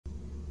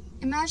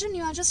Imagine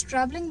you are just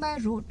traveling by a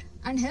road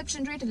and help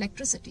generate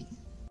electricity.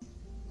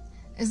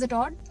 Is that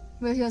odd?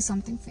 Well, here's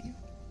something for you.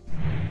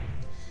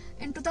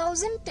 In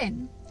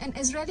 2010, an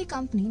Israeli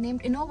company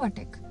named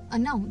Innovatech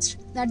announced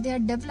that they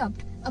had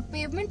developed a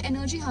pavement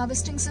energy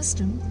harvesting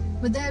system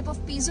with the help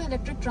of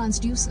piezoelectric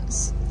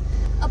transducers.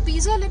 A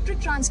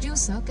piezoelectric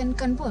transducer can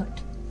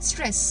convert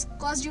stress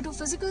caused due to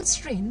physical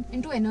strain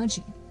into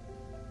energy.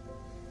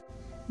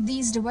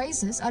 These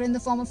devices are in the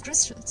form of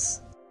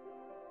crystals.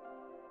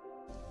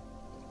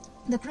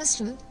 The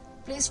crystal,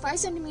 placed 5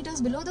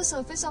 cm below the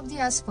surface of the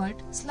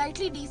asphalt,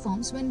 slightly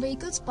deforms when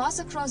vehicles pass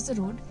across the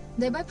road,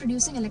 thereby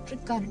producing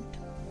electric current.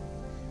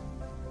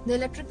 The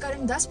electric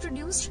current thus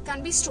produced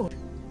can be stored,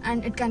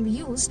 and it can be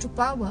used to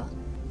power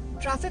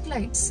traffic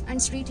lights and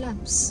street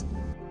lamps.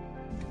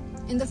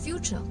 In the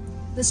future,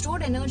 the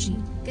stored energy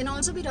can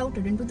also be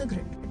routed into the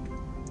grid.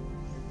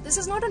 This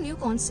is not a new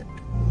concept.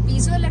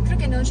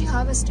 Piezoelectric energy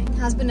harvesting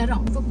has been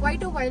around for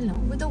quite a while now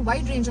with a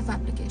wide range of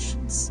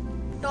applications.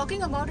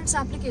 Talking about its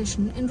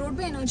application in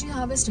roadway energy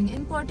harvesting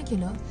in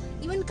particular,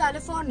 even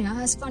California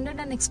has funded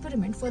an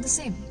experiment for the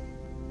same.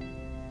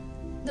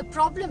 The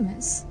problem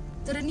is,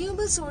 the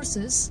renewable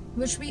sources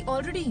which we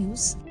already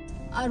use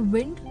are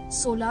wind,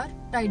 solar,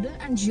 tidal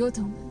and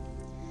geothermal.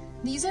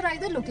 These are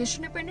either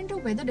location dependent or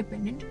weather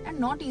dependent and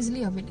not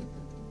easily available.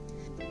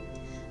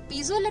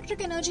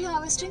 Piezoelectric energy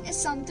harvesting is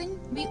something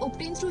we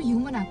obtain through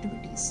human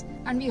activities,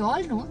 and we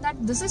all know that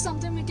this is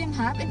something we can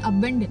have in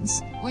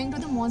abundance owing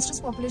to the monstrous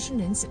population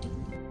density.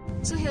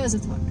 So here's a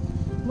thought.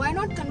 Why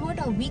not convert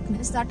our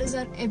weakness, that is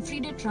our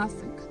everyday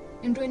traffic,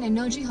 into an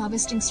energy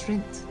harvesting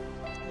strength?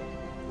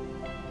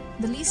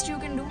 The least you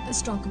can do is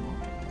talk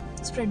about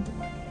it. Spread the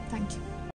word. Thank you.